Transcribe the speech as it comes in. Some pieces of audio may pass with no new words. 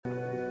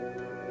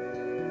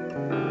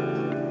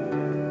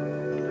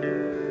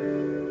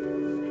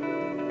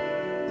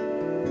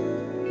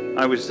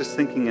I was just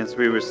thinking as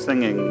we were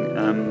singing,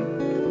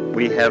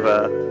 we have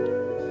our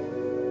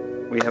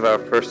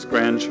first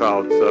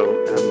grandchild,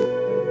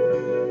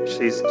 so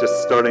she's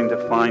just starting to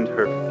find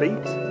her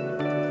feet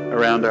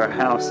around our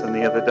house. And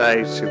the other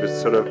day she was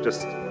sort of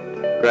just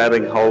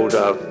grabbing hold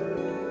of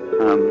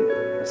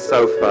a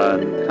sofa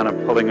and kind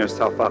of pulling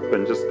herself up,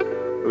 and just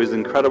it was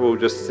incredible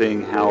just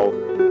seeing how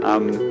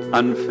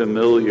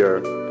unfamiliar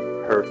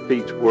her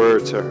feet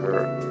were to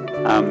her,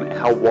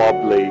 how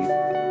wobbly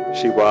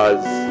she was,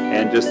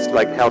 and just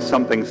like how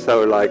something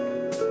so like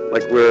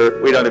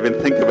we don't even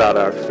think about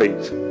our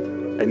feet,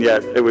 and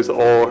yet it was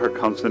all her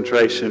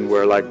concentration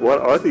were like, what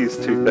are these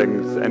two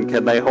things, and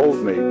can they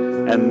hold me?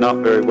 And not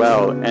very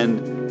well.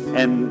 And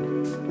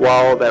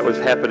while that was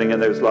happening,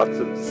 and there was lots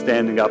of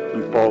standing up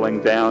and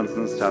falling downs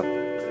and stuff,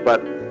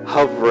 but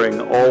hovering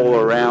all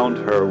around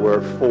her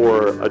were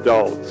 4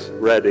 adults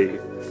ready,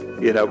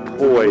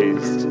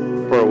 poised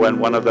for when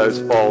one of those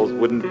falls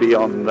wouldn't be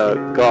on the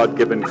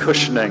God-given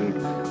cushioning,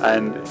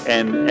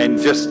 and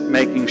just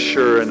making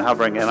sure and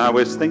hovering. And I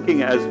was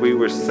thinking as we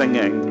were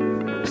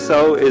singing,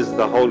 so is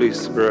the Holy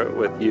Spirit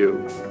with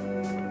you,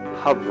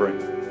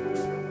 hovering,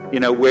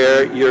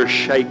 where you're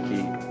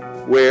shaky,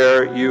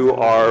 where you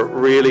are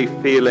really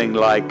feeling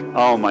like,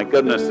 oh my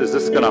goodness, is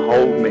this going to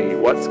hold me?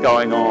 What's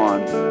going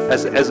on?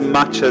 As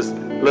much as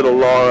little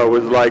Laura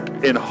was like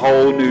in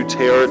whole new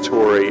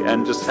territory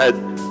and just had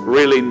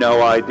really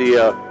no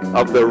idea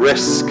of the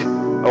risk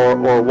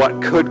or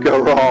what could go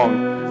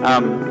wrong,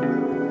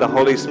 the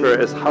Holy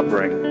Spirit is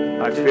hovering.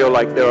 I feel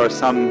like there are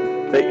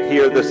some that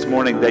here this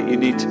morning that you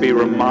need to be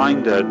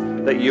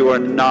reminded that you are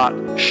not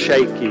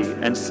shaky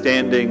and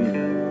standing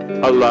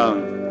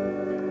alone,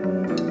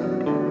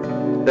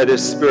 that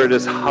His Spirit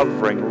is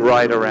hovering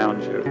right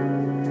around you.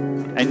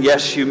 And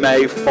yes, you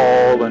may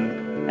fall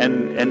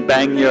and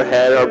bang your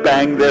head or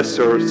bang this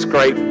or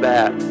scrape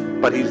that,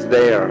 but He's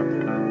there.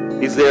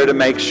 He's there to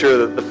make sure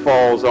that the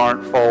falls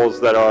aren't falls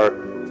that are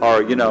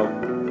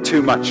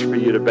too much for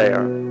you to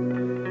bear.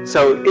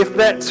 So if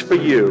that's for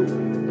you,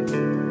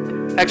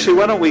 actually,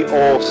 why don't we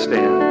all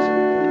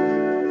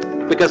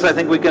stand? Because I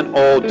think we can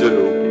all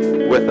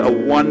do with a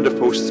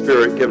wonderful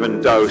Spirit-given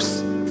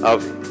dose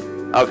of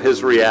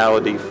His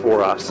reality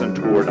for us and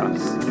toward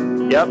us.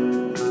 Yep.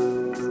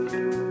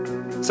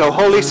 So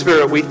Holy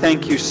Spirit, we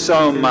thank you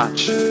so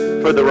much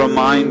for the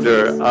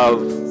reminder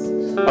of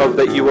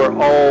that you are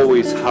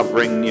always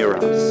hovering near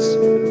us.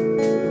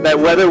 That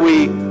whether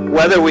we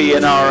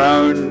in our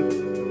own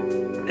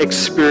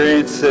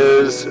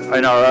experiences,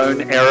 in our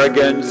own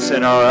arrogance,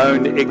 in our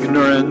own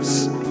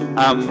ignorance,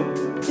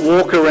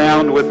 walk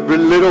around with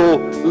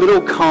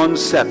little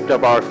concept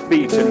of our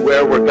feet and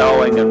where we're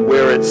going and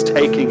where it's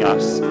taking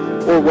us,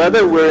 or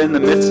whether we're in the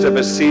midst of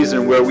a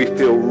season where we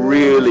feel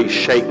really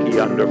shaky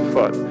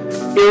underfoot,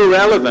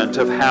 irrelevant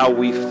of how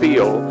we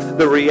feel,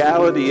 the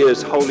reality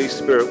is, Holy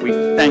Spirit, we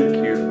thank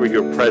you for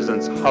your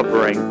presence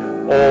hovering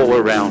all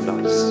around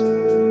us.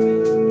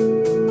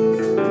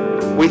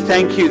 We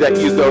thank you that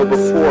you go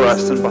before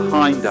us and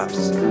behind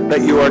us,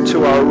 that you are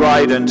to our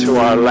right and to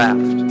our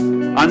left,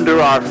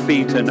 under our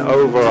feet and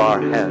over our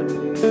head.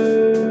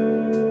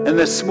 And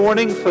this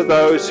morning, for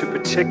those who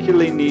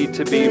particularly need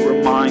to be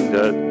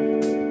reminded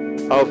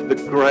of the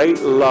great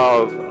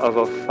love of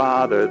a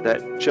Father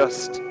that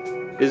just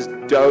is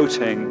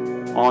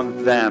doting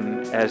on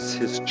them as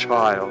His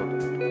child,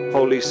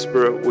 Holy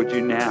Spirit, would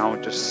you now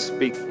just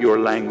speak your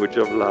language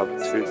of love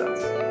to them?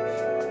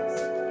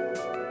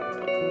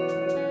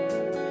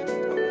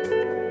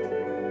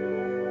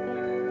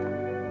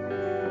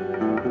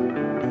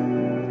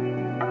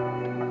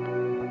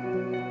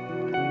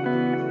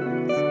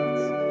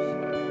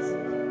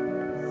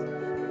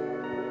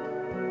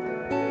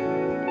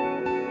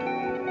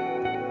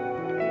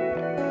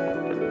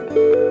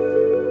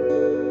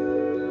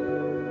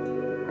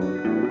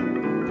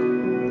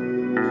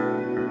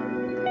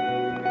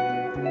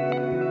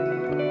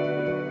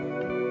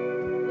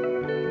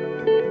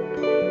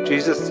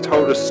 Jesus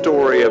told a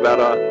story about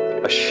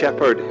a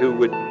shepherd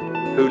who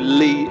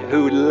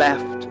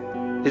left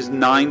his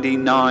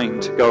 99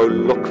 to go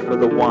look for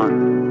the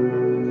one.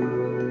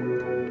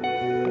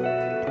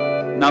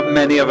 Not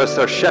many of us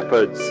are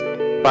shepherds,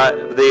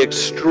 but the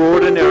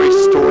extraordinary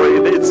story,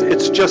 it's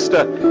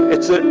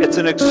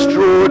an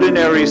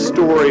extraordinary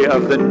story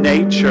of the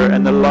nature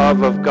and the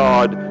love of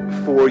God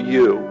for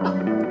you.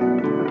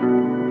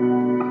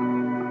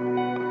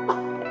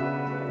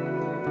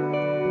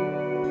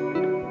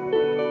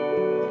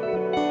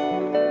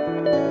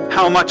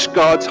 How much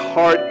God's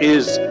heart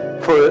is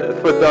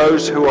for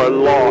those who are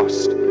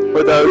lost,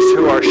 for those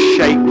who are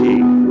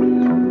shaky.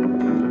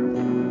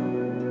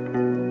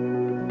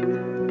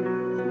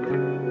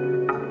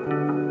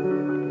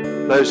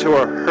 Those who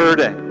are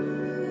hurting,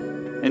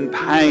 in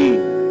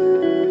pain,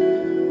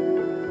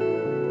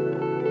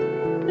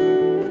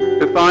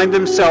 who find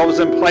themselves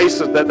in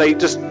places that they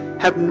just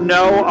have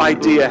no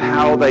idea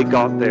how they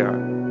got there.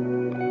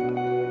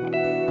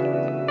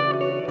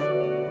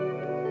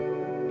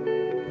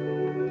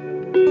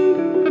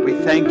 We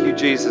thank you,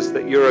 Jesus,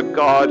 that you're a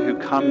God who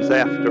comes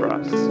after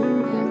us.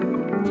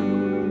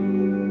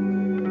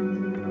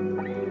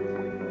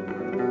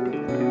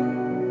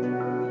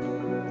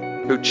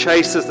 who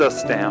chases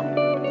us down.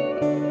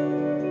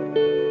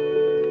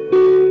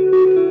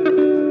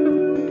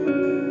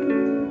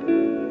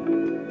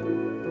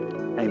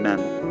 Amen.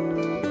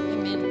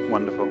 Amen.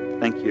 Wonderful.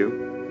 Thank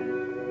you.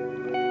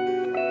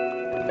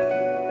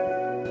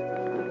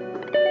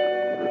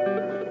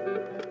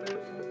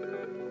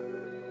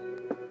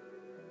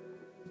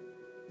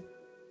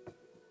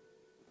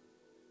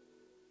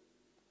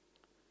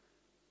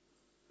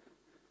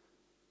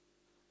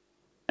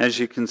 As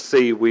you can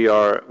see, we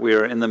are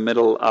in the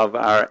middle of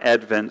our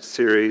Advent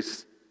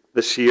series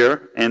this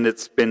year, and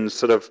it's been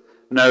sort of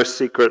no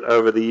secret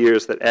over the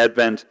years that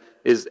Advent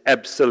is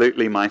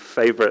absolutely my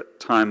favorite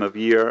time of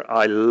year.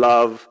 I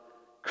love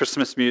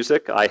Christmas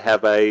music. I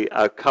have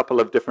a couple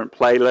of different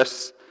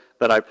playlists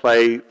that I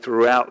play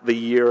throughout the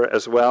year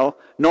as well,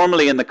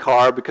 normally in the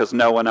car because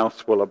no one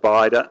else will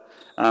abide it.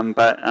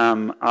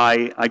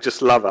 I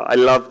just love it. I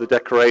love the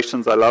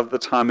decorations. I love the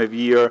time of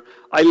year.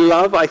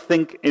 I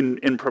think,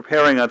 in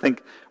preparing, I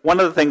think one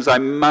of the things I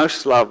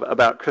most love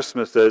about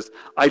Christmas is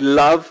I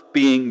love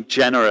being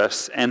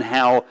generous, and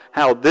how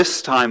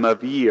this time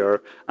of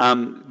year,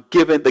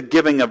 the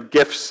giving of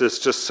gifts is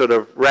just sort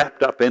of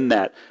wrapped up in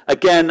that.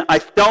 Again, I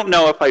don't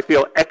know if I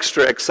feel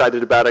extra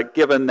excited about it,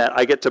 given that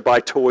I get to buy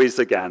toys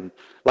again.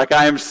 Like,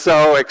 I am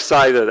so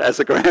excited as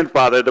a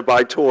grandfather to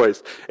buy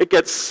toys. It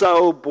gets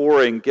so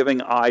boring giving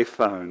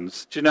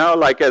iPhones. Do you know,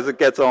 like, as it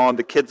gets on,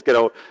 the kids get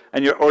old,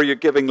 and you're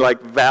giving like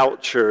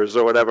vouchers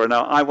or whatever.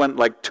 No, I want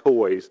like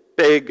toys,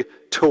 big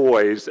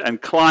toys,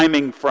 and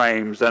climbing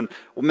frames, and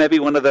maybe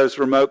one of those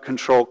remote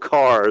control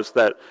cars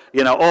that,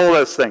 all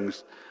those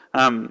things.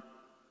 But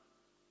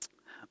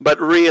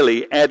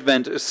really,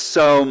 Advent is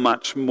so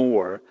much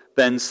more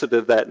than sort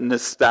of that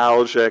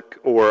nostalgic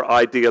or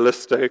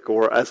idealistic,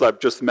 or as I've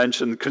just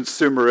mentioned,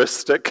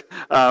 consumeristic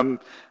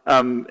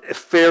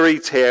fairy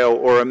tale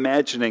or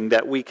imagining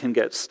that we can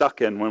get stuck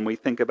in when we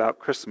think about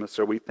Christmas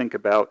or we think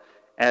about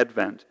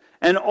Advent.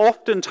 And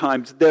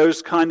oftentimes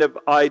those kind of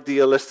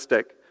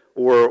idealistic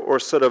or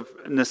sort of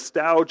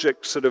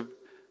nostalgic sort of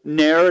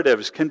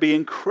narratives can be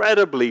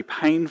incredibly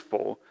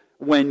painful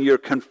when you're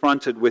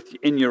confronted with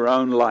in your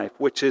own life,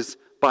 which is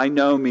by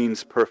no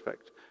means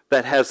perfect.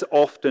 That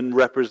often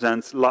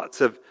represents lots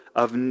of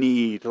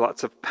need,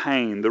 lots of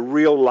pain. The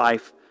real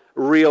life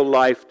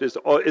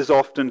is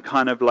often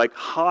kind of like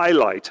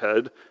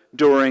highlighted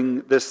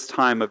during this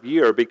time of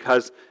year,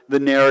 because the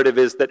narrative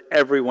is that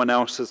everyone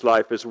else's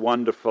life is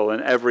wonderful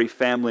and every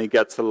family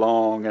gets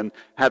along and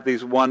have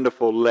these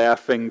wonderful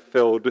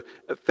laughing-filled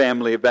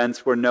family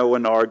events where no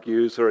one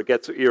argues or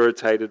gets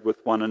irritated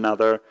with one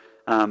another.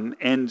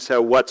 And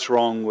so what's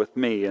wrong with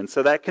me? And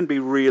so that can be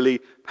really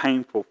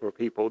painful for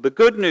people. The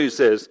good news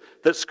is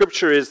that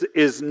Scripture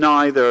isn't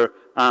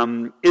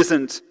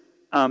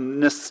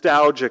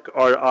nostalgic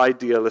or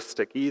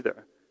idealistic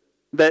either.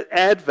 That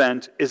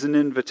Advent is an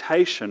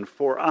invitation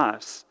for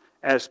us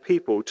as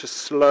people to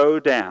slow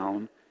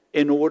down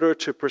in order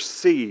to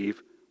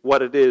perceive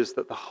what it is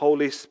that the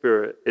Holy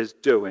Spirit is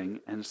doing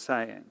and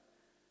saying.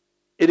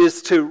 It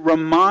is to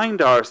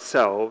remind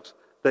ourselves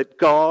that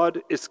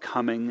God is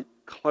coming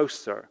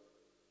closer.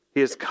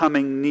 He is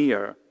coming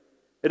near.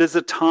 It is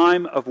a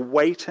time of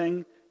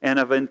waiting and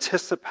of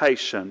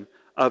anticipation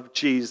of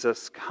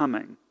Jesus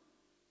coming.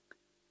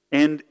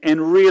 And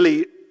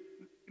really,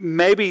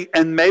 maybe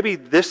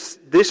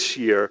this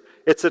year,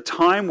 it's a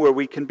time where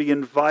we can be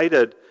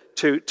invited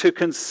to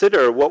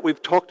consider what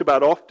we've talked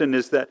about often,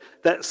 is that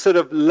sort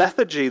of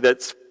lethargy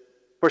that's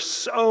for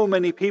so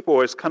many people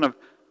has kind of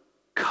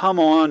come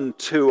on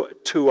to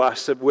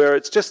us, where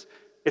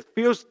it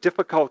feels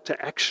difficult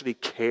to actually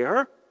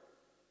care.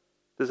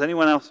 Does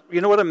anyone else,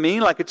 you know what I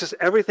mean? Like, it's just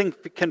everything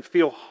can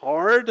feel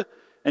hard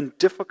and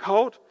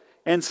difficult.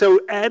 And so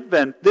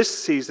Advent, this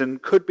season,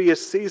 could be a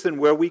season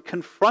where we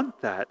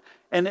confront that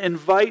and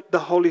invite the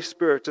Holy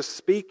Spirit to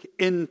speak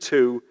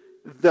into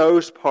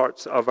those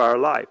parts of our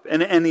life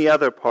and any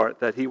other part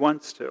that He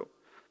wants to.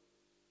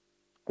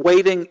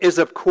 Waiting is,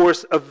 of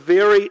course, a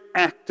very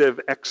active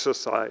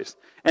exercise.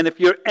 And if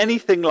you're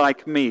anything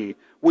like me,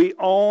 we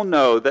all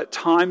know that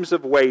times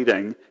of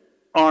waiting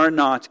are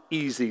not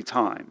easy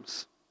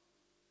times.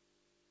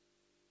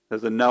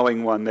 There's a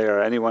knowing one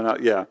there. Anyone else?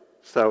 Yeah.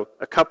 So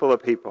a couple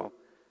of people.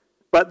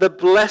 But the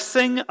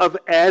blessing of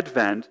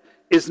Advent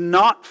is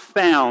not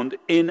found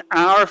in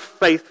our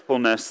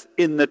faithfulness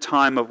in the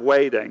time of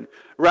waiting.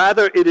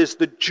 Rather, it is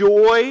the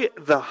joy,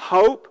 the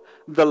hope,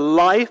 the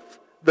life,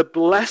 the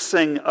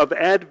blessing of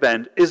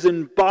Advent is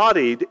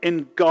embodied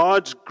in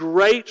God's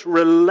great,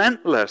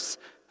 relentless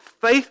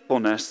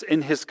faithfulness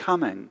in His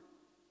coming.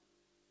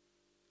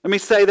 Let me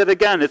say that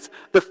again. It's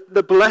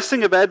the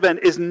blessing of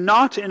Advent is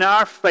not in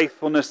our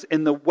faithfulness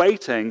in the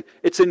waiting.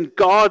 It's in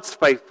God's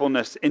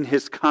faithfulness in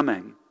His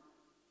coming.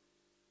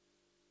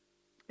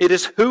 It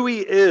is who He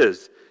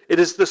is. It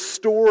is the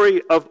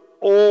story of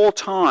all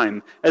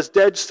time. As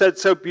Dej said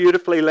so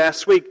beautifully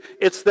last week,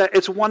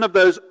 it's one of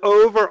those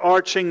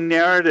overarching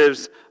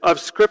narratives of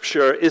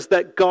Scripture, is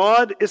that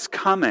God is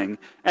coming,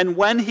 and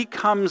when He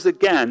comes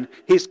again,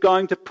 He's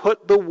going to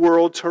put the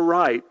world to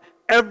right.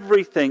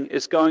 Everything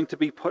is going to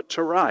be put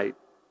to right.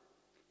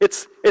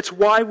 It's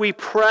why we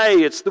pray.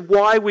 It's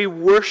why we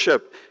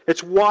worship.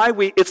 It's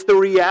the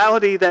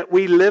reality that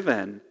we live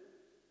in.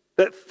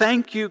 That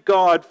thank you,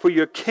 God, for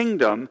your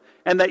kingdom,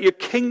 and that your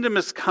kingdom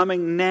is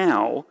coming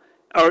now,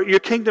 or your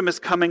kingdom is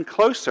coming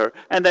closer.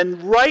 And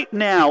then right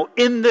now,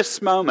 in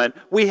this moment,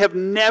 we have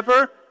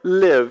never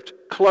lived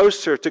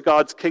closer to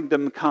God's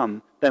kingdom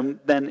come than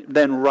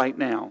right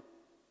now.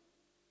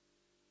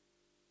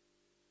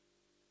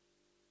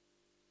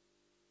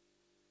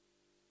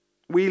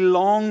 We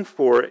long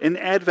for, in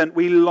Advent,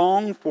 we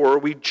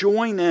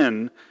join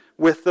in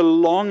with the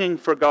longing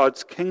for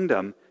God's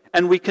kingdom,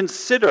 and we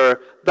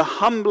consider the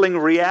humbling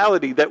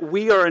reality that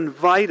we are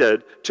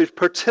invited to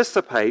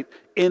participate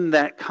in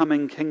that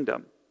coming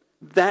kingdom.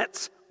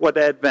 That's what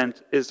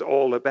Advent is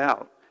all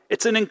about.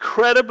 It's an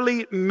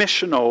incredibly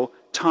missional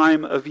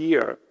time of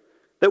year,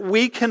 that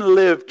we can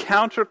live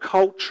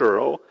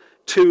countercultural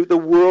to the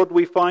world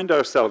we find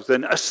ourselves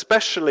in,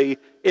 especially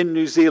in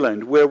New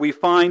Zealand, where we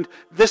find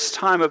this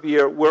time of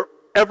year where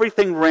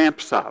everything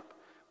ramps up.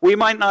 We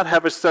might not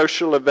have a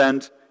social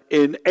event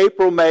in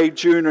April, May,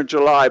 June, or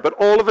July, but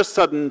all of a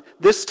sudden,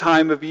 this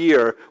time of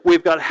year,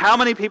 we've got how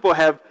many people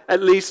have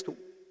at least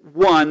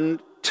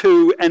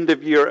 1-2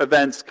 end-of-year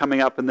events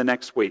coming up in the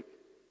next week?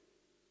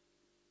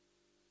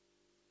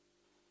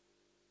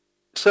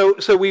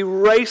 So we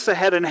race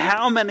ahead, and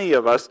how many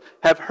of us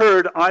have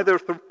heard either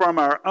from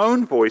our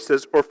own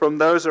voices or from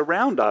those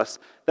around us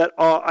that,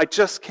 I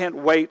just can't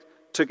wait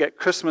to get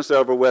Christmas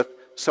over with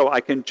so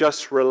I can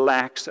just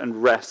relax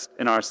and rest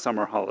in our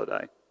summer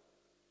holiday.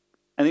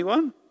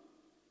 Anyone?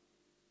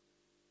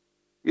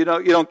 You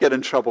don't get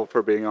in trouble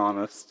for being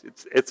honest.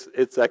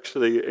 It's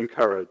actually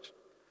encouraged.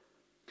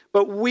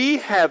 But we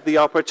have the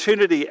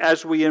opportunity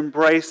as we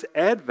embrace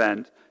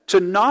Advent to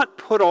not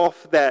put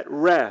off that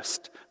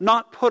rest,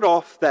 not put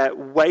off that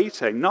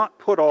waiting, not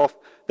put off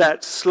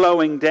that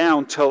slowing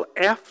down till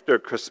after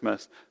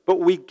Christmas, but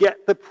we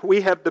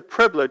have the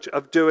privilege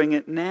of doing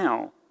it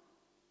now.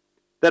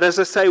 That, as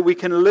I say, we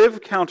can live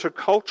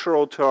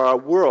countercultural to our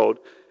world,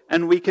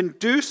 and we can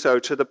do so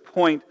to the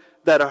point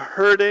that a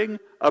hurting,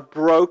 a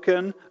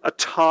broken, a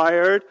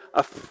tired,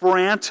 a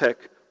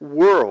frantic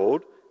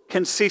world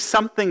can see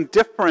something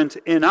different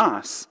in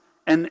us,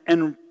 and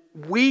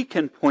we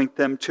can point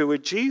them to a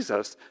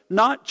Jesus,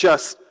 not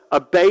just a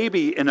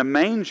baby in a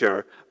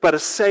manger, but a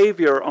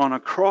Savior on a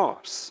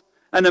cross,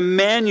 an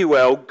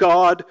Emmanuel,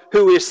 God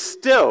who is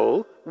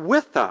still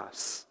with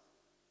us.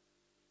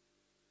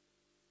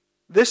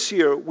 This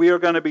year, we are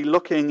going to be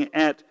looking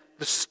at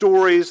the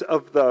stories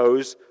of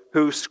those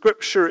who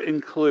Scripture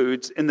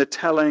includes in the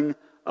telling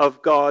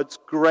of God's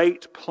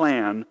great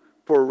plan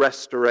for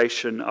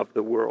restoration of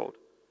the world.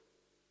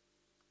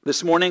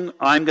 This morning,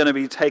 I'm going to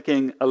be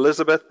taking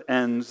Elizabeth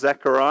and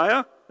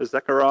Zechariah.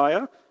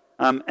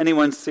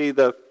 Anyone see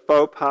the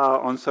faux pas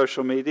on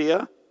social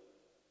media?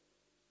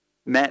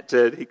 Matt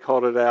did. He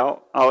called it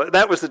out. Oh,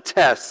 that was a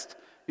test.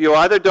 You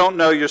either don't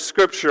know your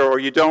Scripture or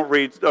you don't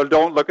read or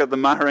don't look at the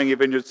Mahurangi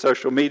Vineyard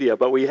social media.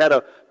 But we had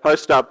a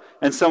post up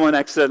and someone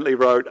accidentally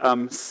wrote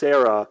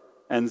Sarah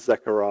and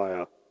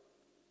Zechariah.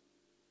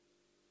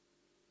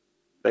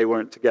 They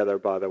weren't together,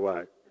 by the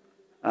way.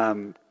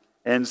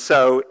 And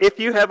so if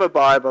you have a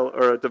Bible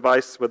or a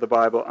device with a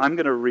Bible, I'm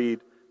going to read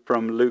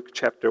from Luke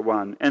chapter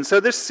 1. And so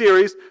this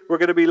series, we're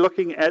going to be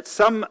looking at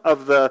some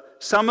of the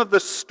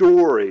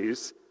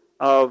stories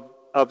of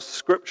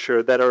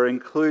Scripture that are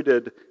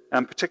included,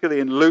 particularly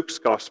in Luke's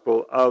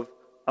Gospel,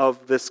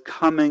 of this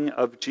coming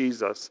of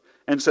Jesus.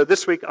 And so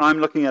this week I'm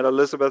looking at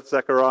Elizabeth,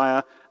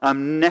 Zechariah.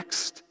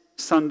 Next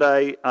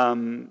Sunday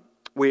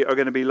we are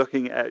going to be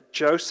looking at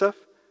Joseph.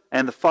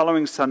 And the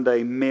following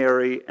Sunday,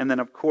 Mary. And then,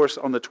 of course,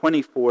 on the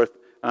 24th,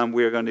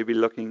 we are going to be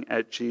looking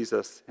at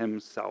Jesus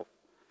himself.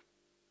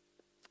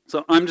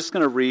 So I'm just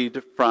going to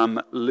read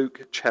from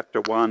Luke chapter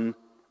 1.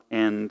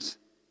 And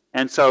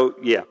so,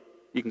 yeah,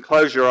 you can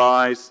close your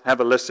eyes,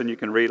 have a listen, you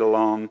can read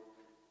along.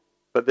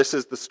 But this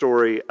is the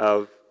story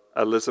of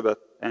Elizabeth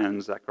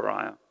and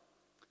Zechariah.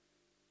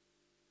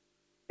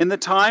 In the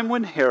time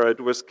when Herod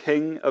was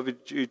king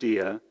of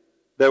Judea,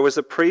 there was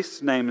a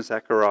priest named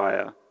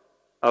Zechariah,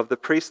 of the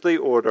priestly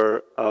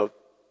order of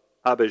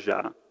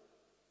Abijah.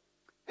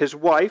 His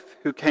wife,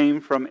 who came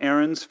from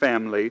Aaron's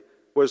family,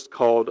 was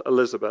called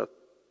Elizabeth.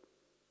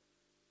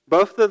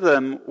 Both of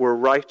them were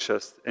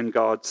righteous in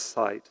God's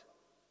sight,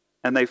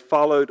 and they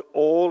followed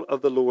all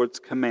of the Lord's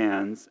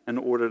commands and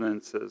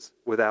ordinances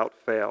without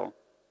fail.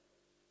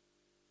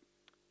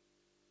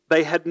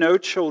 They had no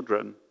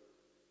children.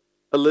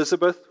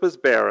 Elizabeth was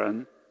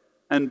barren,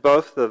 and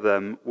both of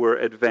them were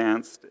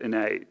advanced in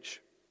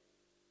age.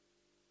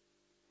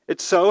 It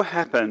so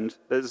happened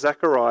that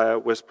Zechariah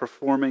was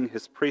performing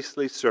his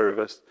priestly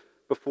service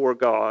before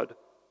God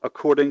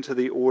according to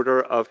the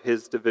order of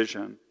his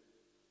division,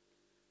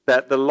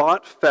 that the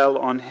lot fell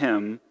on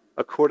him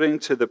according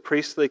to the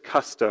priestly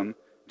custom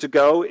to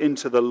go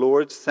into the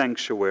Lord's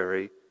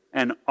sanctuary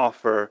and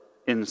offer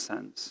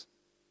incense.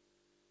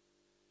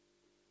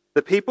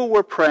 The people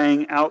were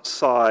praying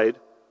outside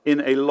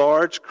in a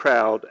large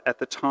crowd at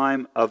the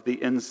time of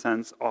the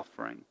incense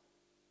offering.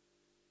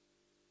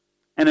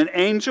 And an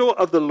angel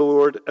of the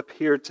Lord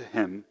appeared to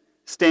him,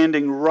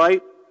 standing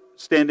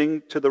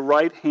to the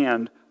right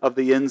hand of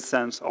the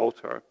incense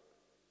altar.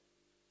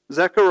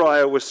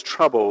 Zechariah was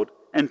troubled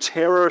and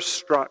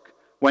terror-struck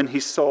when he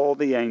saw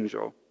the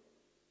angel.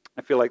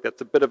 I feel like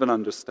that's a bit of an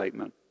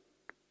understatement.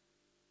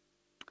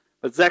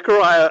 But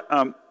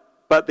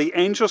the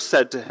angel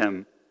said to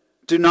him,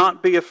 "Do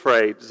not be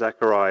afraid,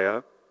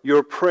 Zechariah.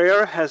 Your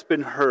prayer has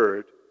been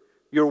heard.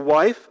 Your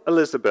wife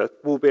Elizabeth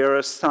will bear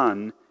a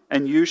son,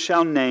 and you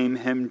shall name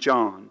him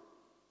John.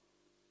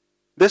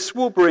 This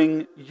will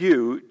bring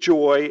you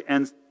joy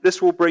and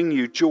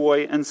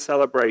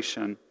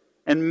celebration,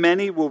 and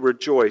many will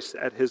rejoice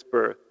at his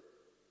birth.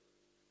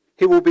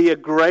 He will be a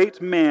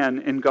great man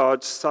in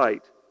God's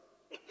sight.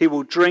 He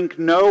will drink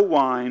no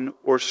wine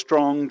or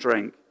strong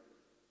drink.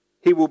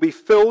 He will be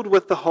filled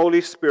with the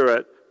Holy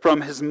Spirit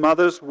from his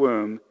mother's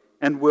womb,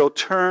 and will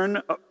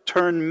turn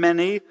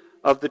many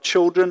of the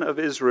children of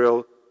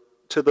Israel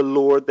to the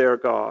Lord their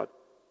God.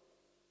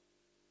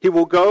 He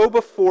will go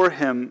before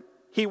him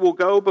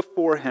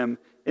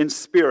in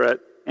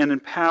spirit and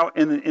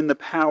in the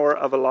power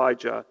of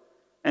Elijah,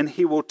 and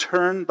he will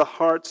turn the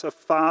hearts of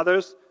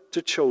fathers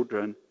to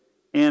children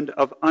and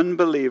of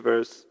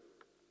unbelievers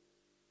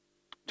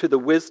to the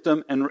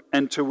wisdom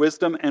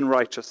and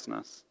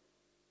righteousness.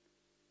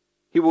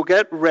 He will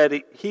get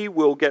ready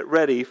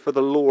for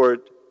the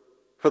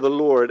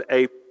Lord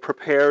a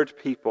prepared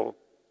people.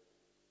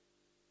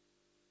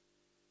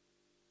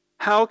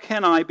 How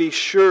can I be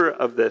sure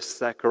of this?"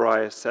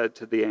 Zechariah said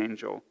to the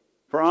angel.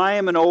 "For I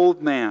am an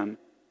old man,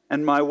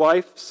 and my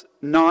wife's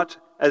not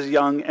as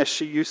young as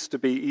she used to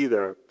be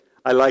either."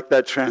 I like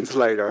that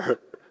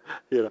translator.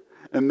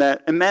 And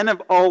men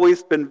have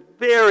always been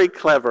very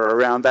clever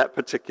around that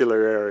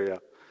particular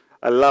area.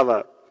 I love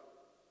it.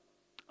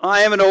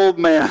 "I am an old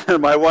man,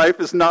 and my wife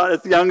is not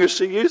as young as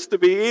she used to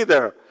be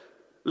either."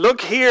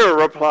 "Look here,"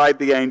 replied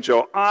the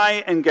angel.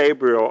 "I am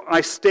Gabriel.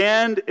 I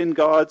stand in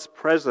God's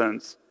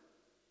presence.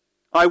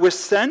 I was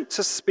sent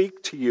to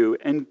speak to you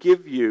and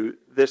give you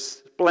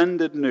this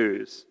splendid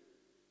news.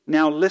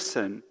 Now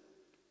listen,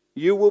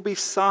 you will be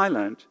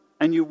silent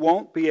and you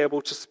won't be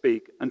able to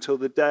speak until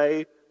the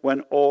day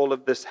when all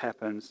of this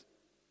happens,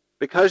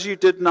 because you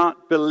did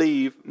not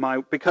believe my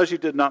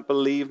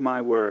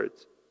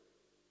words.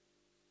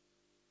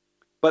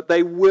 But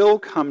they will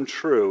come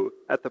true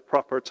at the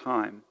proper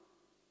time."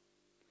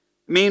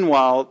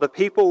 Meanwhile, the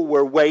people who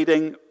were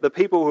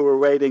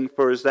waiting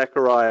for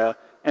Zechariah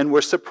and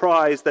were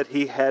surprised that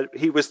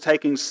he was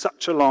taking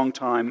such a long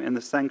time in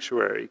the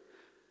sanctuary.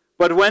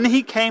 But when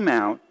he came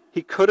out,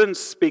 he couldn't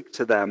speak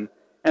to them,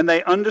 and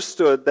they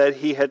understood that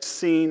he had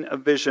seen a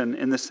vision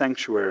in the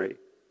sanctuary.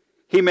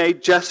 He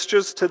made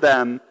gestures to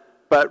them,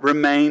 but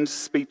remained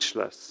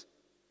speechless.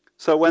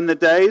 So when the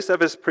days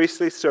of his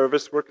priestly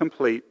service were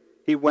complete,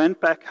 he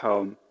went back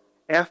home.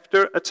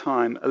 After a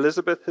time,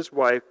 Elizabeth, his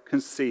wife,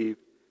 conceived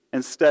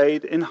and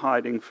stayed in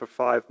hiding for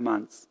 5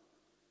 months.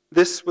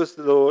 This was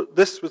the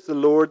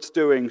Lord's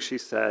doing," she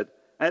said.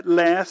 "At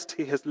last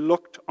he has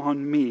looked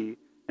on me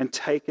and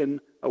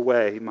taken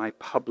away my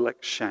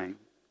public shame."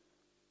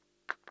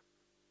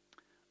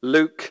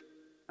 Luke,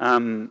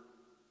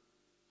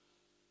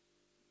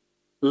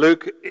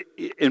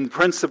 in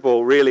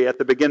principle, really, at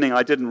the beginning,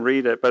 I didn't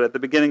read it, but at the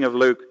beginning of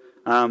Luke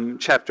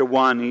chapter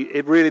 1,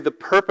 the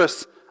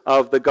purpose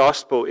of the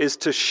gospel is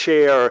to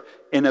share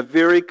in a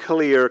very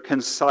clear,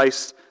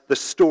 concise, the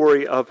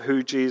story of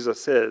who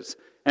Jesus is.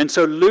 And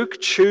so Luke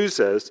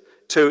chooses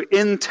to,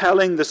 in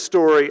telling the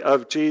story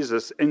of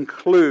Jesus,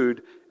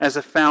 include as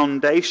a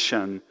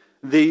foundation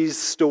these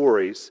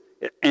stories.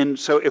 And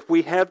so if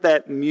we have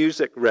that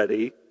music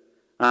ready,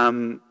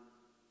 and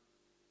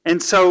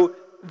so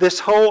this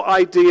whole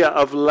idea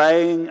of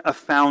laying a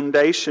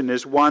foundation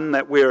is one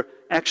that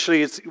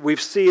we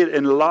see it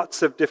in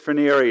lots of different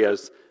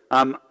areas.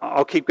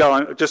 I'll keep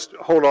going, just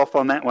hold off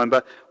on that one.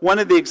 But one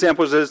of the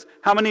examples is,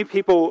 how many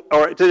people,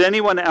 or did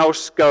anyone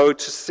else go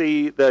to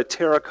see the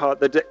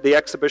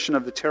exhibition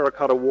of the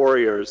terracotta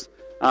warriors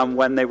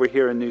when they were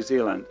here in New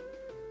Zealand?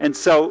 And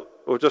so,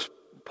 we'll just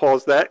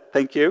pause that,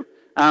 thank you.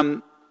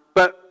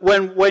 But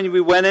when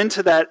we went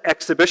into that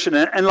exhibition,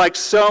 and like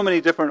so many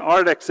different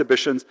art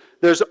exhibitions,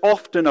 there's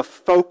often a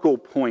focal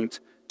point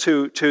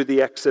to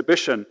the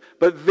exhibition.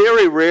 But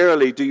very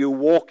rarely do you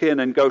walk in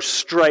and go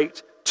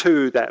straight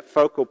to that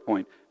focal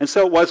point. And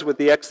so it was with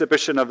the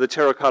exhibition of the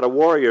terracotta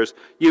warriors.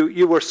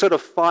 You were sort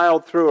of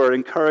filed through or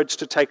encouraged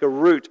to take a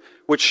route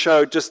which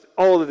showed just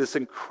all of this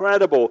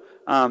incredible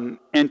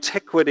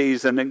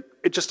antiquities and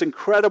just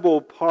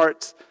incredible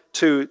parts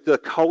to the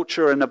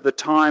culture and of the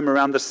time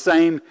around the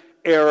same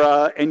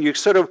era. And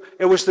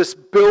it was this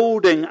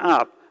building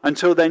up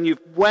until then you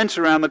went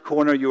around the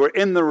corner, you were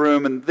in the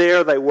room, and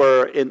there they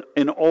were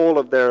in all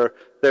of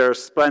their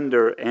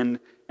splendor. And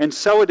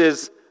so it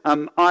is.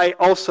 I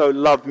also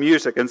love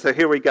music, and so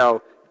here we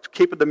go.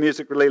 Keep the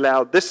music really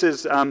loud. This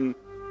is,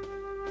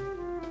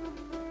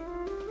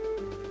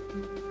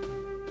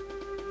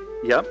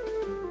 yep,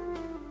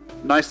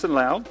 nice and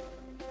loud.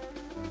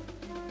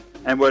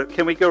 And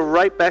can we go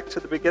right back to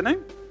the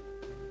beginning?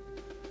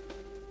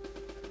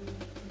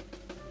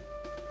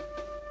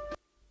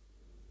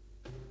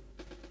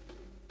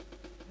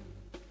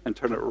 and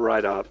turn it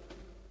right up.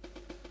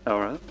 All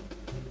right.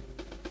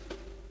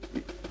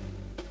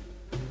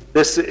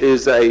 This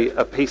is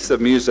a piece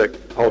of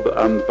music called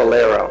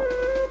Bolero.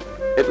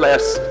 It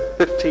lasts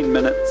 15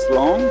 minutes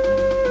long.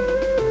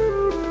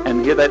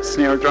 And hear that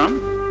snare drum?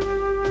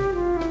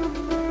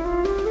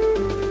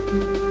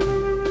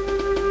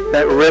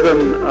 That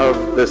rhythm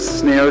of the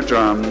snare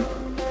drum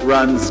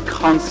runs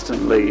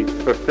constantly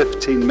for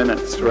 15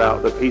 minutes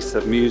throughout the piece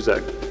of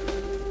music.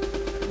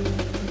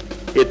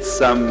 It's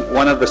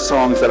one of the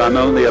songs that I'm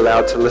only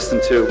allowed to listen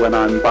to when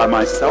I'm by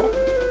myself,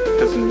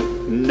 because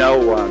no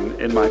one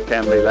in my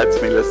family lets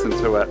me listen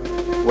to it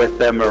with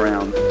them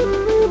around.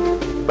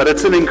 But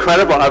it's an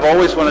incredible, I've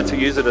always wanted to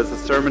use it as a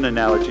sermon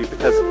analogy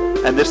because,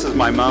 and this is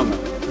my moment,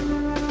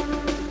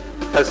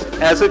 because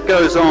as it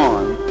goes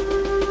on,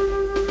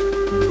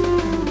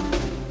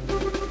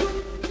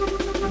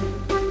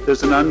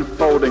 there's an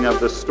unfolding of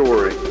the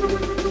story.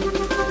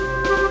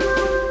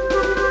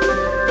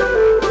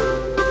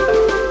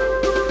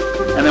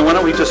 And then why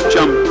don't we just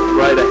jump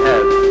right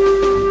ahead,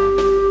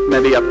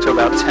 maybe up to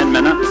about 10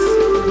 minutes.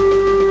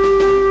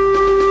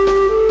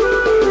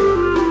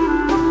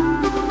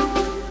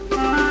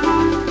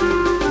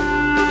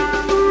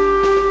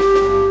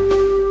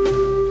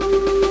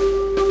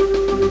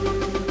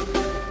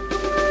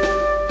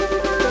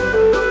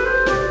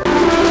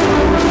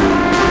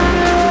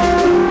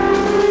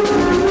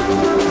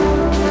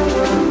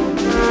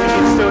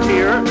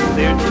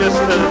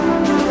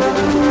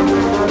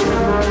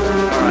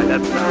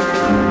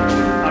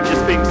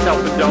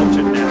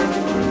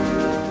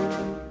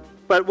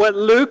 But what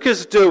Luke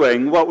is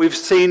doing, what we've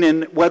seen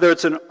in, whether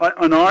it's an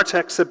art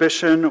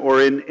exhibition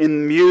or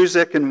in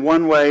music in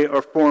one way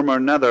or form or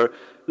another,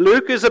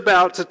 Luke is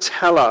about to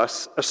tell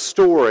us a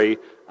story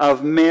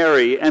of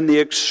Mary and the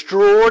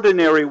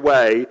extraordinary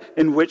way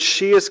in which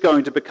she is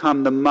going to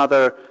become the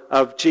mother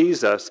of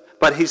Jesus.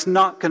 But he's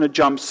not going to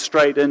jump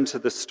straight into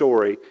the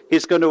story.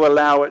 He's going to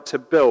allow it to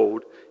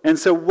build. And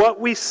so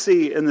what we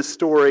see in the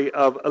story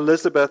of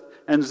Elizabeth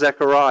and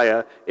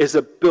Zechariah is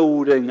a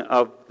building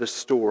of the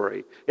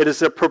story. It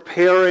is a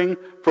preparing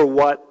for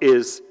what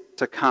is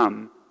to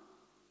come.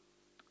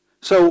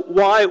 So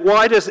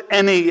why does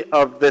any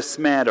of this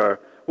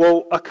matter?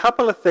 Well, a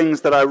couple of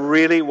things that I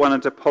really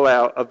wanted to pull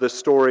out of the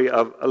story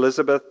of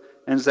Elizabeth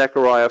and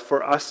Zechariah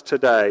for us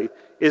today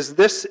is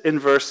this in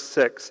verse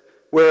 6,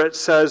 where it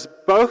says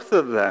both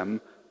of them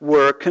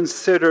were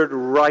considered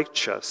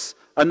righteous.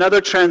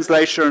 Another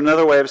translation,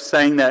 another way of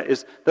saying that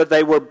is that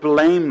they were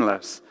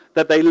blameless,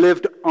 that they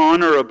lived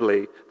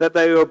honorably, that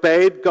they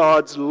obeyed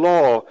God's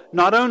law,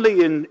 not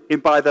only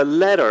by the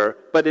letter,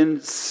 but in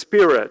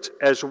spirit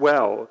as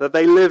well, that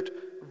they lived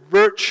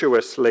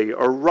virtuously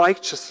or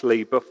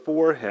righteously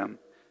before him,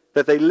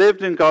 that they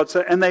lived in God's,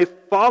 and they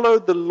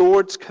followed the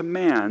Lord's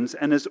commands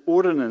and his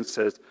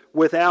ordinances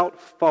without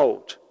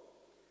fault.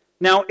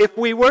 Now, if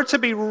we were to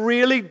be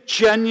really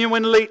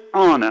genuinely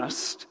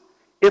honest,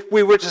 if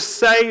we were to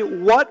say,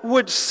 what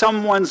would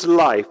someone's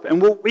life,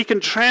 and we can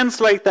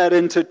translate that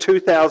into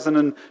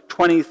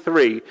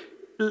 2023,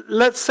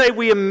 let's say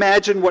we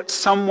imagine what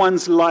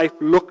someone's life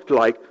looked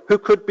like who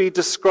could be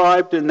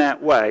described in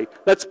that way.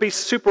 Let's be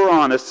super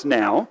honest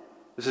now.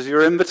 This is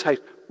your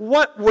invitation.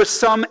 What were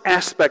some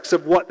aspects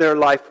of what their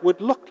life would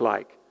look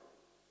like?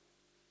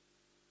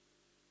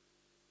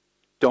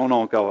 Don't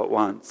all go at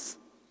once.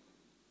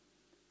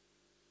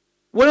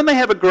 Wouldn't they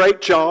have a great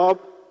job?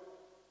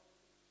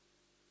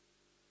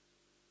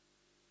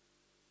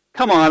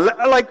 Come on,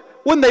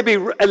 wouldn't they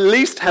at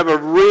least have a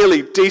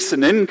really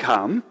decent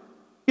income?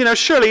 You know,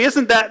 surely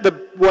isn't that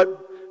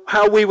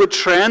how we would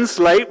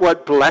translate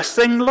what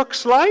blessing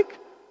looks like?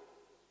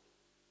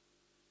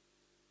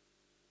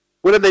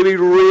 Wouldn't they be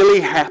really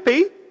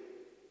happy?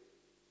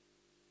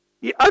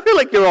 I feel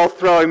like you're all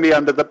throwing me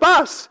under the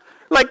bus.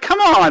 Come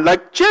on,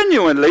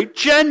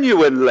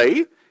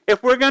 genuinely,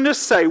 if we're going to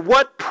say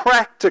what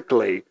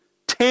practically,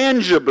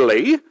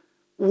 tangibly,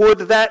 would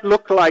that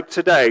look like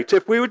today?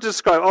 If we would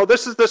describe,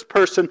 this is this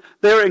person,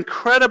 they're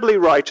incredibly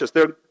righteous,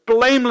 they're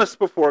blameless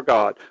before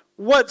God.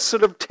 What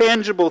sort of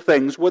tangible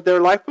things would their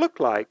life look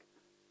like?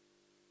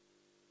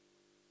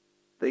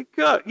 They'd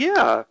have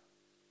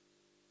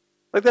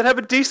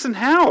a decent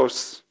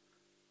house.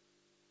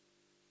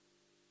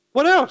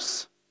 What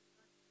else?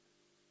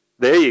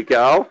 There you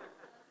go.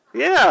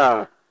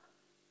 Yeah.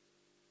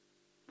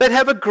 They'd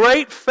have a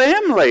great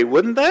family,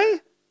 wouldn't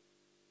they?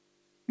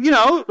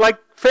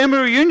 Family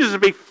reunions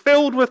would be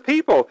filled with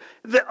people.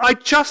 I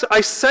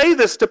say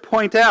this to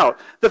point out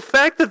the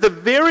fact that the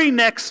very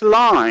next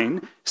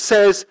line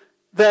says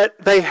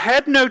that they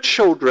had no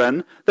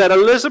children, that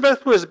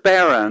Elizabeth was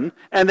barren,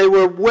 and they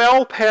were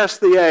well past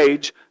the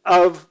age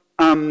of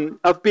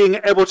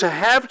being able to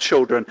have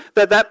children,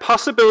 that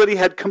possibility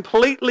had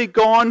completely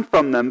gone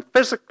from them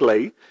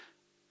physically,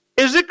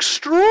 is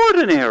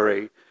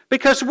extraordinary.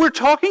 Because we're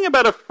talking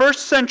about a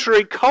first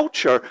century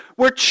culture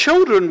where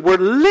children were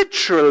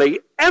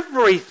literally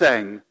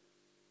everything.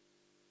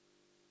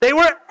 They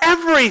were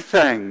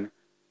everything.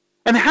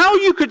 And how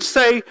you could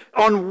say,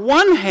 on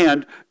one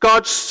hand,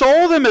 God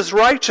saw them as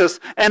righteous,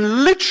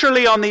 and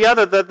literally on the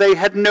other, that they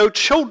had no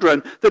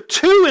children. The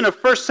two in a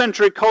first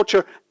century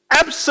culture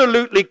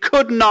absolutely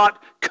could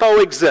not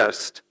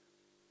coexist.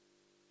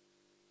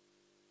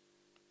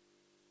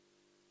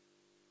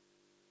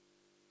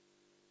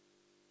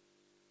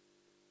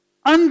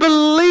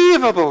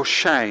 Unbelievable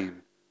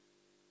shame.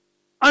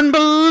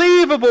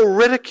 Unbelievable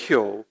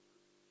ridicule.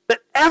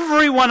 That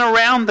everyone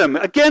around them,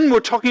 again, we're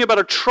talking about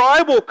a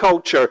tribal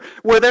culture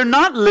where they're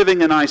not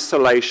living in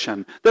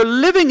isolation. They're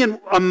living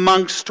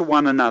amongst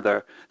one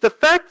another. The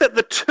fact that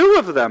the two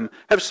of them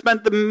have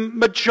spent the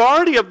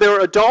majority of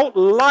their adult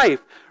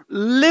life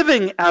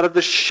living out of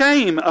the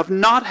shame of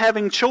not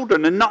having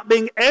children and not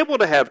being able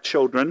to have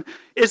children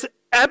is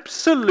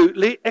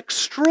absolutely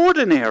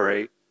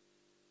extraordinary.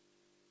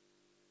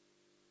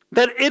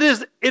 That it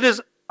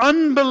is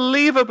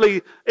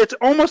unbelievably, it's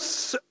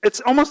almost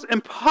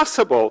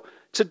impossible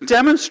to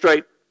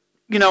demonstrate,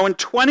 in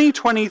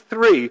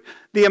 2023,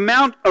 the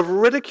amount of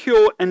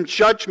ridicule and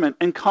judgment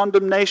and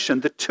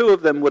condemnation the two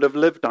of them would have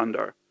lived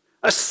under,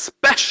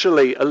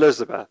 especially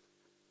Elizabeth,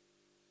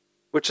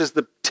 which is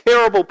the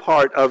terrible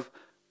part of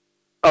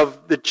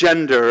the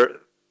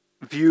gender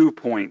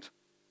viewpoint,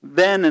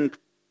 then and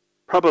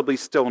probably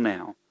still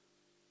now.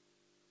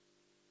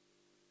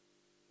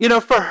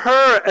 For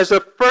her, as a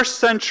first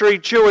century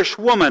Jewish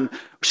woman,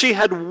 she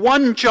had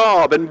one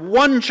job and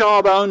one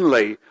job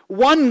only,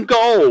 one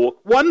goal,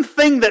 one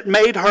thing that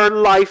made her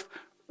life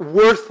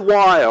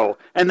worthwhile,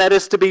 and that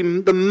is to be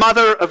the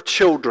mother of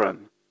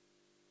children,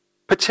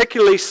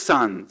 particularly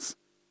sons.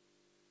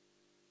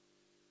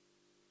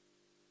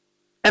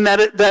 And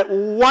that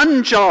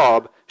one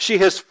job she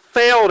has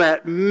failed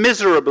at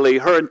miserably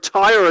her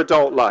entire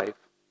adult life.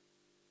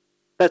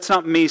 That's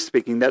not me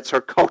speaking, that's her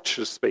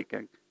culture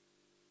speaking.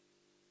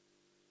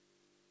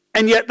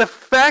 And yet the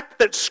fact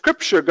that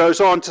Scripture goes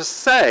on to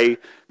say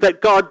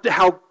that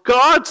how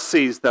God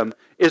sees them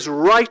is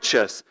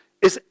righteous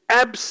is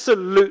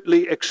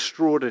absolutely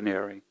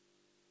extraordinary.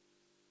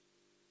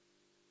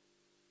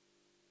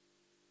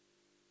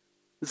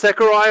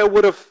 Zechariah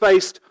would have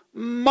faced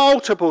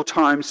multiple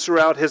times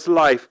throughout his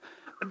life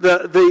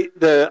why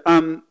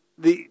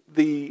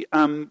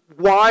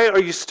are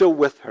you still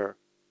with her?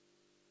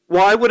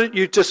 Why wouldn't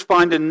you just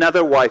find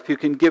another wife who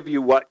can give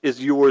you what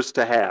is yours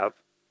to have?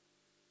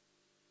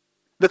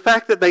 The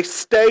fact that they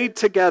stayed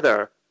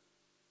together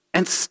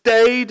and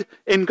stayed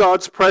in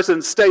God's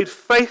presence, stayed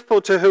faithful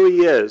to who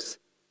He is,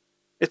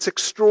 it's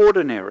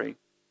extraordinary.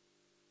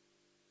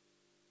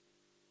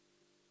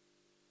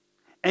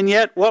 And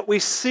yet what we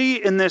see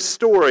in this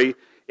story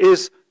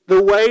is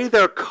the way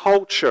their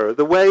culture,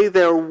 the way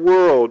their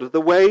world,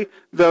 the way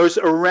those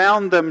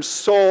around them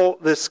saw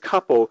this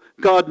couple,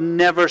 God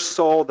never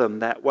saw them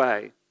that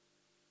way.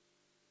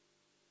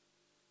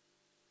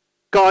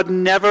 God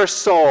never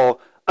saw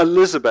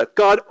Elizabeth.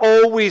 God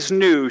always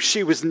knew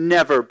she was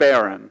never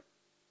barren.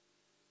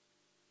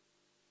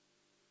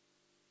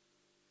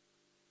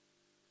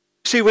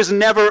 She was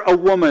never a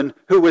woman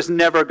who was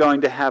never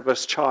going to have a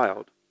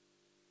child.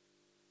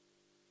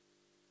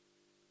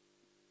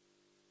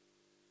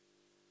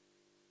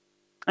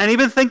 And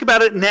even think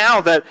about it now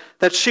that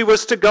she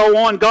was to go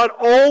on. God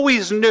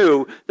always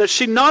knew that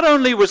she not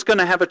only was going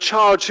to have a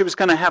child, she was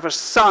going to have a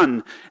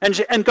son.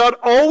 And God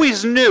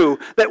always knew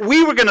that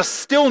we were going to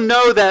still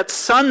know that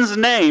son's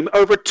name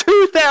over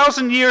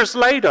 2,000 years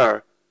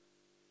later.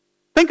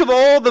 Think of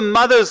all the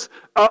mothers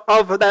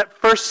of that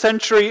first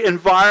century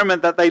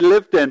environment that they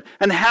lived in,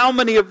 and how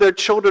many of their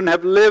children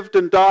have lived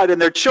and died, and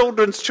their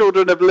children's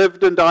children have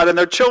lived and died, and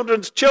their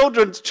children's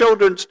children's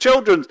children's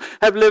children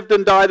have lived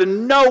and died,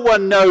 and no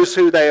one knows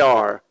who they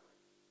are.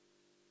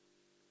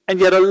 And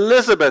yet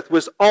Elizabeth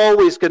was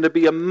always going to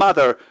be a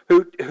mother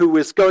who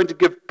was going to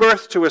give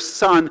birth to a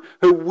son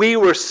who we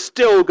were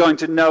still going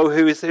to know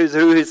who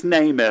his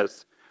name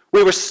is.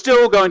 We were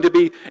still going to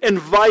be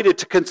invited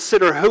to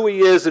consider who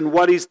he is and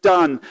what he's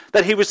done.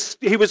 That he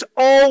was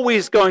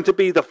always going to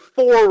be the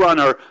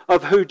forerunner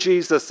of who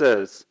Jesus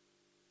is.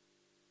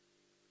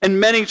 In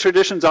many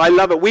traditions, I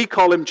love it, we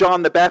call him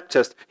John the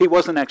Baptist. He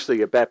wasn't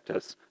actually a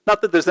Baptist.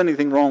 Not that there's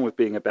anything wrong with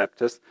being a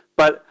Baptist,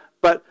 but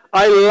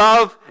I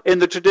love in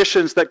the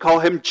traditions that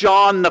call him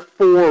John the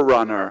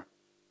Forerunner.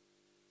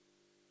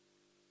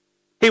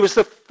 He was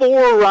the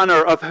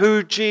forerunner of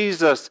who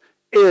Jesus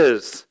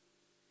is.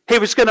 He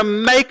was going to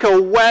make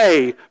a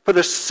way for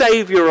the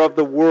Savior of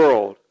the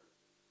world.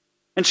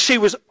 And she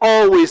was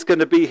always going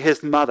to be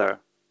his mother.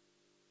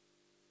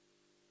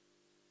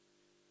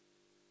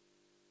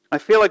 I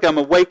feel like I'm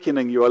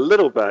awakening you a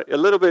little bit.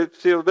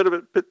 Feel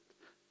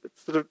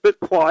a bit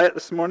quiet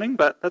this morning,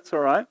 but that's all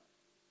right.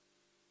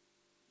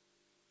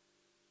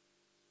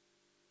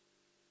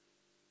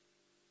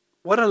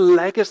 What a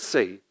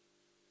legacy.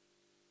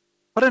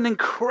 What an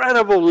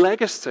incredible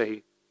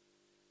legacy.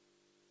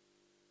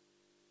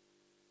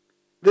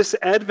 This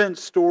Advent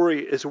story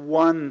is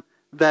one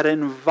that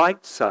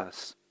invites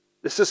us.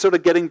 This is sort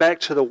of getting back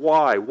to the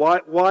why.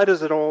 Why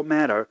does it all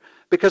matter?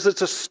 because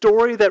it's a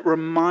story that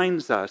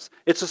reminds us,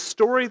 it's a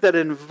story that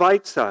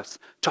invites us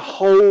to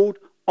hold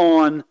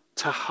on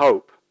to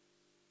hope.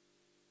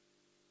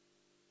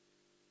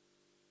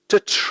 To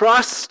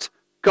trust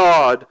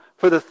God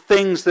for the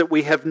things that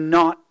we have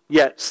not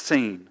yet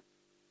seen.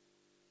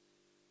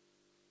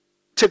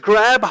 To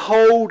grab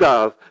hold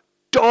of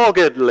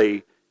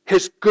doggedly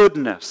His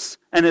goodness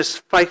and His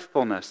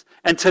faithfulness,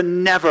 and to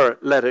never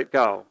let it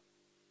go.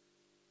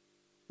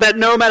 That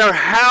no matter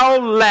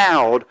how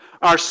loud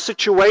our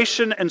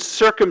situation and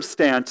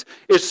circumstance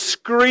is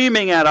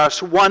screaming at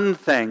us one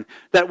thing,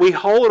 that we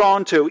hold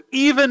on to,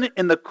 even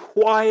in the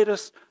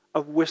quietest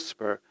of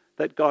whisper,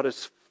 that God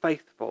is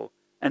faithful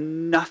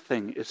and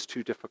nothing is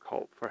too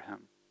difficult for Him.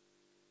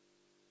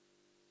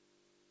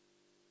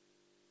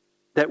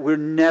 That we're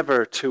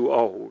never too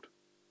old.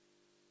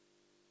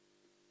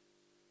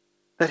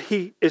 That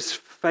He is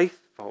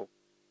faithful.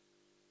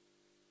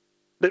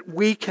 That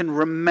we can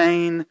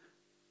remain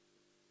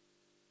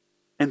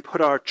and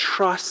put our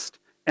trust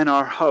and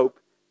our hope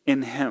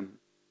in Him.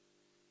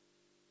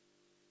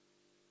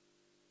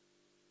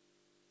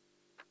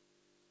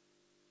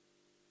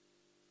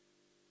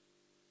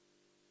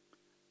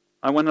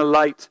 I want to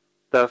light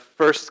the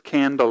first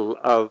candle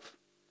of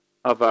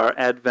our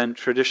Advent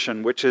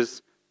tradition, which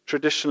is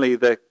traditionally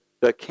the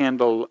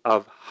candle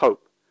of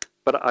hope.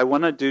 But I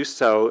want to do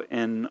so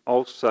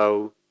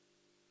also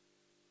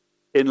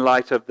in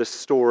light of the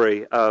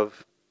story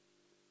of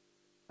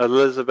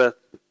Elizabeth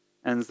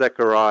and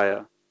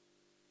Zechariah.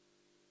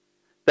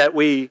 That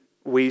we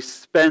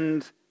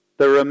spend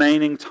the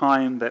remaining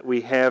time that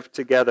we have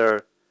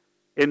together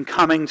in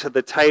coming to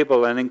the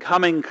table and in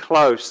coming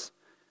close,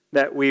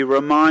 that we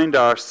remind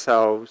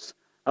ourselves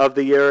of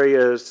the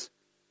areas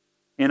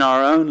in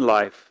our own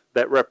life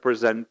that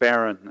represent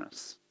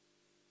barrenness.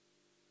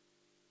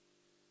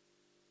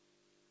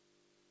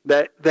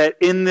 That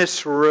in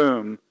this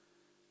room,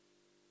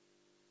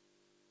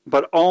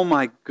 but oh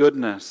my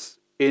goodness,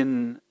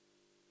 in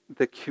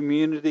the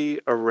community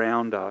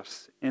around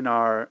us, in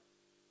our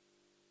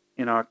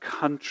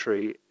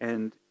country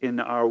and in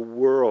our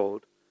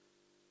world,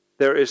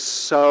 there is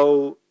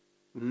so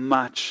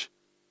much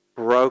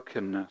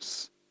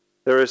brokenness.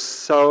 There is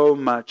so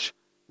much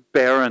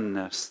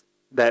barrenness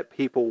that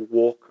people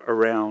walk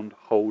around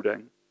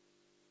holding.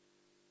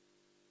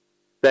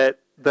 That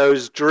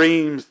those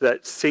dreams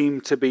that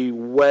seem to be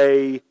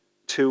way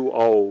too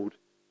old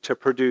to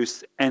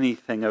produce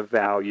anything of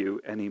value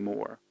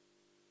anymore.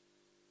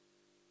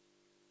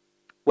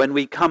 When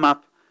we come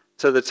up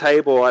to the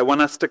table, I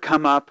want us to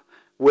come up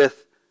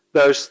with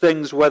those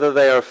things, whether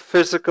they are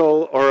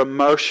physical or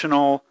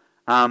emotional,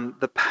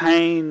 the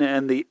pain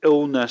and the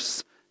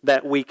illness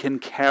that we can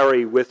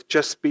carry with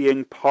just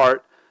being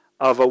part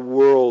of a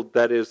world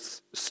that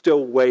is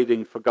still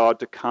waiting for God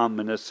to come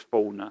in His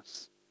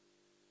fullness.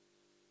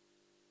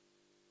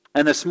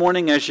 And this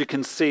morning, as you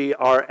can see,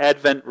 our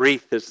Advent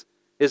wreath is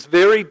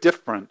very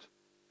different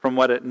from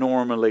what it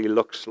normally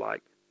looks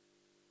like.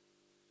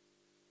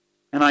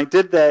 And I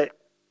did that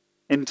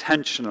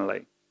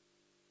intentionally.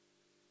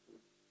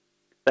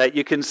 That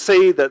you can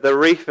see that the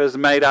wreath is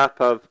made up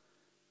of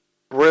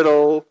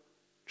brittle,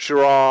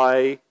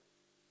 dry,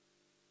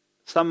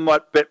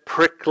 somewhat bit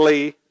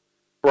prickly,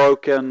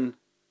 broken,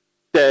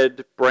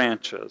 dead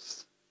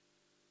branches.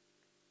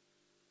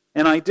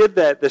 And I did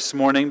that this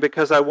morning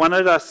because I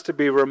wanted us to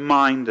be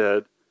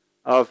reminded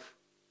of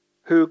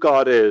who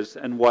God is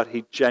and what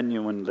He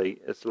genuinely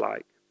is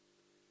like.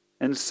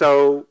 And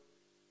so,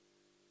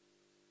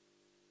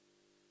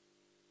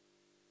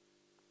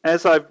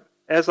 as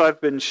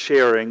I've been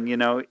sharing,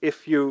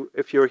 if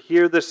you're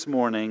here this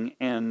morning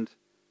and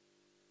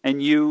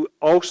you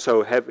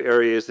also have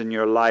areas in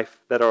your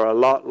life that are a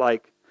lot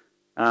like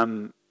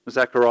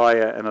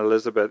Zechariah and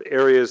Elizabeth,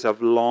 areas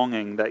of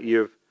longing that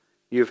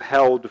you've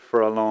held for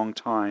a long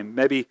time.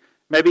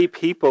 Maybe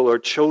people or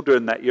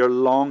children that you're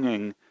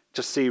longing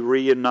to see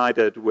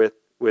reunited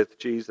with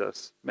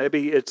Jesus.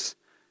 Maybe it's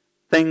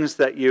things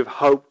that you've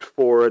hoped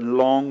for and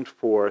longed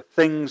for,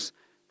 things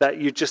that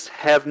you just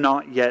have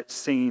not yet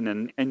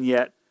seen and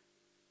yet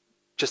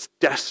just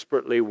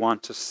desperately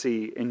want to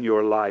see in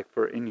your life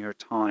or in your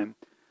time.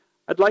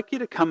 I'd like you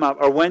to come up,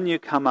 or when you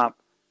come up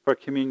for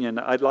communion,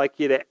 I'd like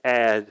you to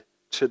add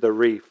to the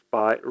wreath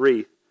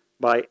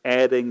by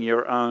adding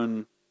your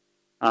own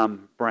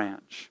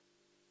branch.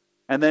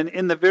 And then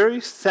in the very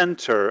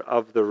center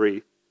of the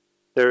wreath,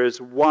 there is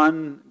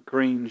one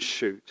green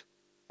shoot.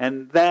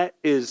 And that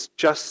is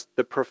just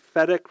the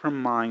prophetic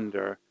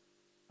reminder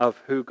of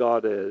who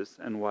God is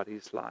and what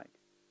He's like.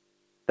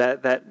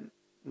 That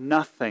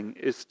nothing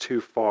is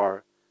too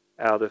far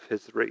out of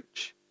His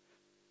reach.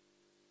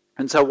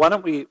 And so why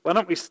don't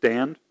we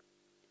stand?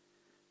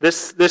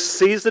 This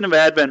season of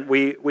Advent,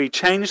 we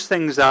change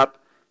things up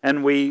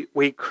and we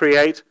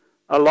create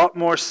a lot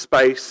more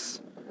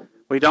space.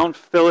 We don't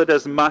fill it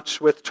as much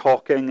with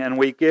talking, and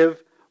we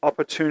give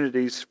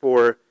opportunities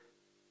for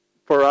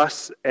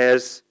us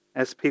as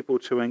people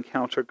to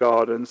encounter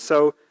God. And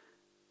so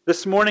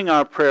this morning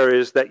our prayer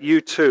is that you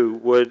too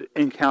would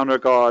encounter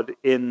God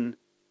in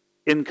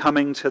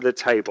coming to the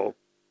table.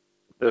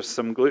 There's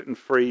some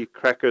gluten-free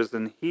crackers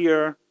in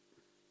here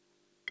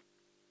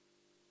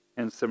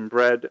and some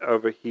bread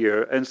over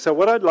here. And so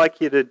what I'd like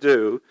you to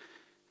do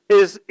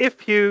is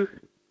if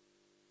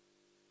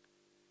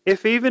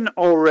even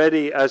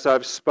already as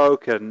I've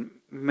spoken,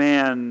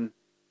 man,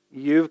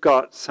 you've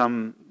got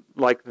some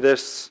like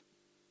this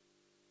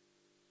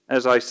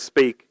as I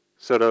speak,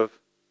 sort of,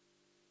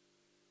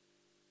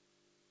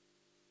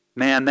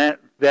 man,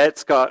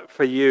 that's got,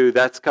 for you,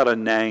 that's got a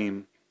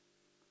name.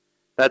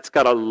 That's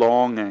got a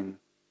longing.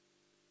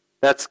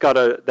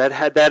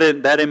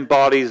 That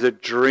embodies a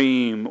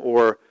dream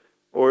or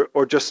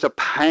just a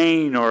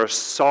pain or a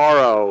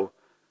sorrow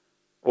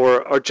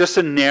or just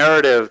a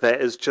narrative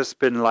that has just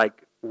been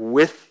like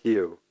with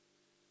you,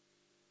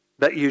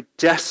 that you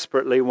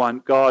desperately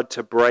want God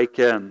to break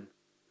in.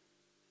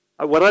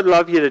 What I'd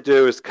love you to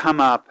do is come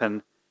up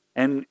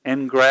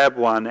and grab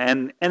one,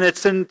 and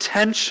it's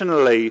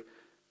intentionally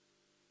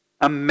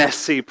a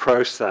messy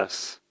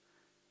process.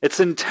 It's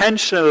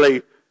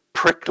intentionally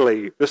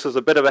prickly. This is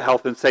a bit of a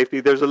health and safety.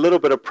 There's a little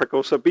bit of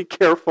prickle, so be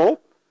careful.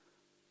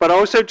 But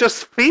also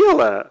just feel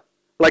it.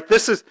 Like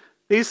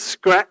these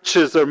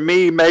scratches are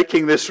me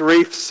making this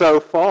wreath so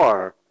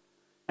far.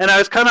 And I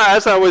was kind of,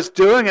 as I was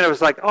doing it, I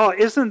was like, oh,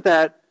 isn't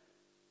that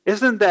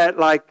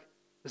like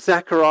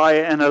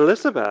Zechariah and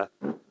Elizabeth?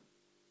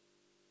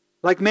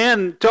 Like,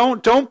 man,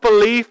 don't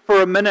believe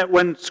for a minute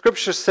when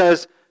Scripture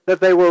says that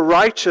they were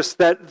righteous,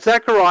 that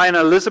Zechariah and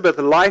Elizabeth's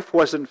life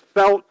wasn't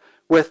felt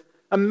with.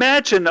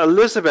 Imagine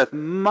Elizabeth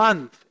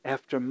month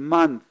after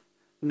month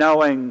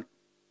knowing,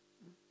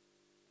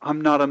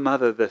 I'm not a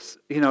mother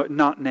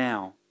not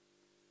now.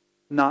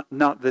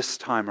 Not this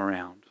time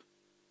around.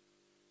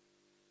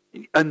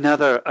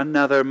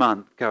 Another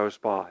month goes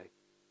by.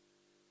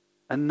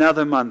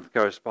 Another month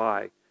goes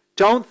by.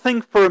 Don't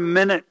think for a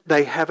minute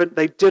they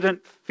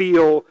didn't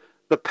feel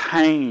the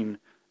pain,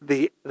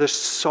 the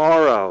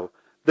sorrow,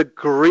 the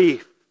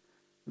grief,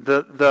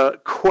 the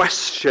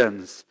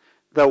questions,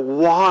 the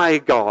why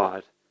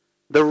God,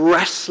 the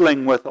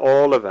wrestling with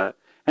all of it.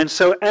 And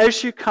so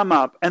as you come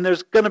up, and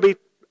there's going to be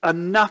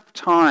enough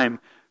time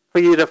for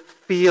you to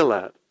feel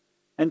it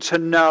and to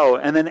know,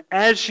 and then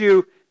as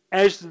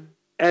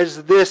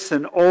this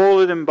and all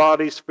it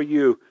embodies for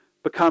you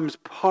becomes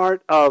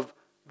part of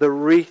the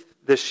wreath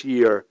this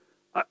year,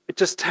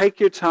 just take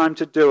your time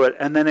to do it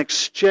and then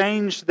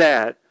exchange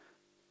that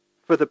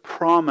for the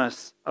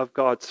promise of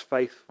God's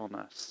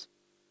faithfulness,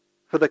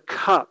 for the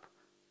cup,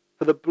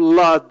 for the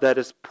blood that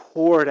is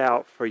poured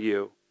out for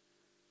you.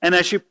 And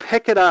as you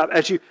pick it up,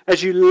 as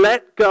you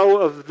let go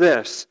of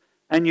this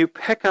and you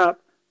pick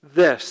up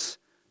this,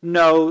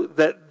 know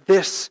that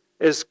this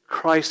is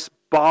Christ's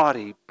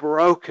body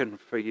broken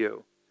for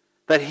you,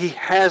 that He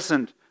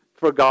hasn't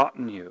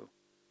forgotten you,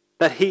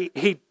 that He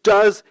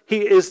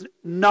is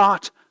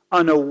not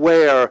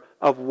unaware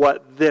of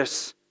what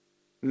this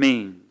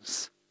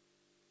means.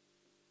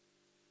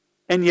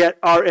 And yet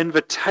our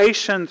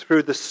invitation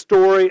through the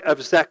story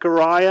of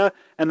Zechariah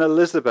and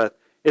Elizabeth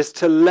is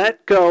to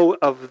let go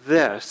of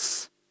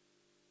this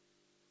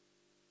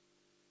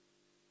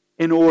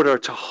in order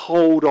to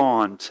hold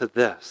on to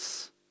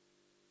this.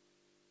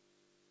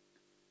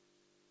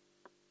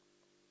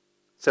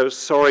 So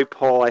sorry,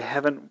 Paul, I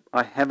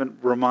haven't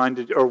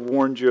reminded or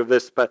warned you of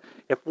this, but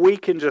if we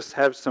can just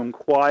have some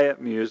quiet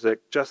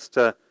music just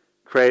to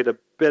create a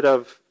bit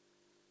of,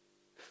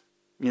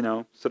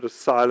 sort of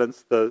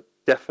silence, the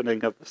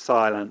deafening of the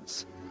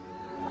silence.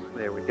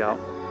 There we go.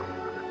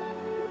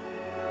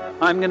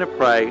 I'm going to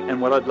pray,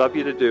 and what I'd love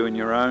you to do in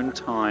your own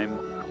time,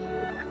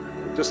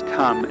 just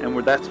come, and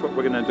that's what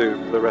we're going to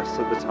do for the rest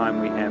of the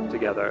time we have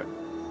together.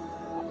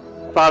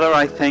 Father,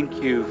 I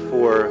thank you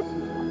for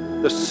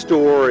the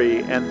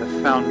story and the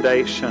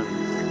foundations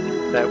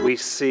that we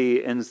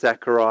see in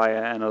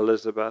Zechariah and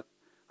Elizabeth.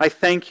 I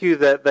thank you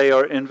that they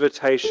are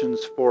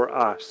invitations for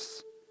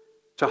us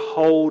to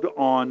hold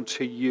on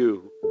to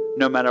you,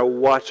 no matter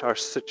what our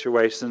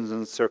situations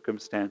and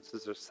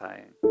circumstances are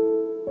saying.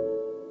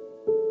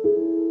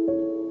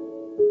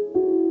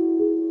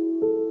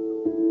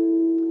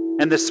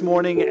 And this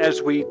morning,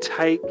 as we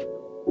take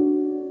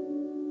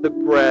the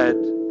bread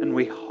and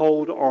we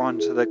hold on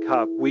to the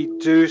cup, we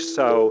do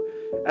so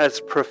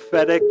as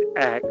prophetic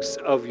acts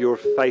of your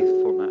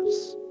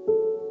faithfulness.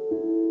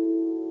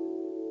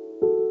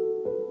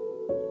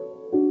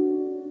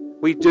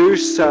 We do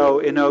so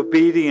in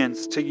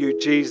obedience to you,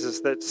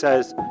 Jesus, that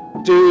says,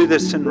 do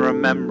this in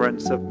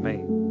remembrance of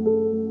me.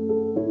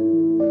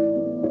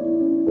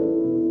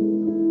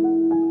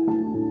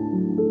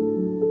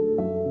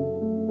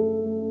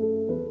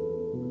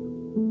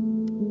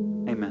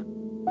 Amen.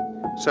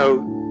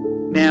 So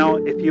now,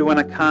 if you want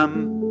to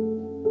come,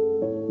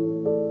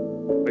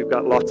 we've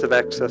got lots of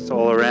access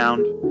all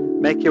around.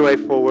 Make your way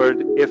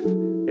forward. If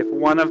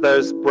one of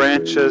those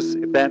branches,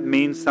 if that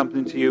means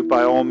something to you,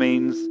 by all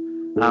means,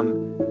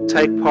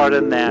 take part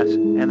in that,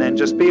 and then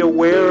just be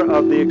aware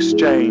of the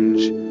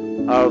exchange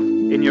of,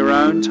 in your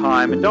own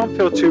time, and don't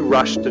feel too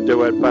rushed to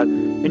do it, but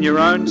in your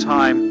own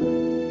time,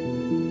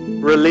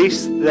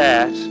 release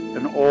that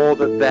and all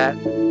that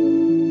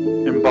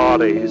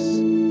embodies,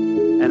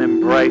 and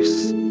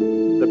embrace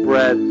the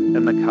bread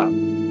and the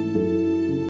cup.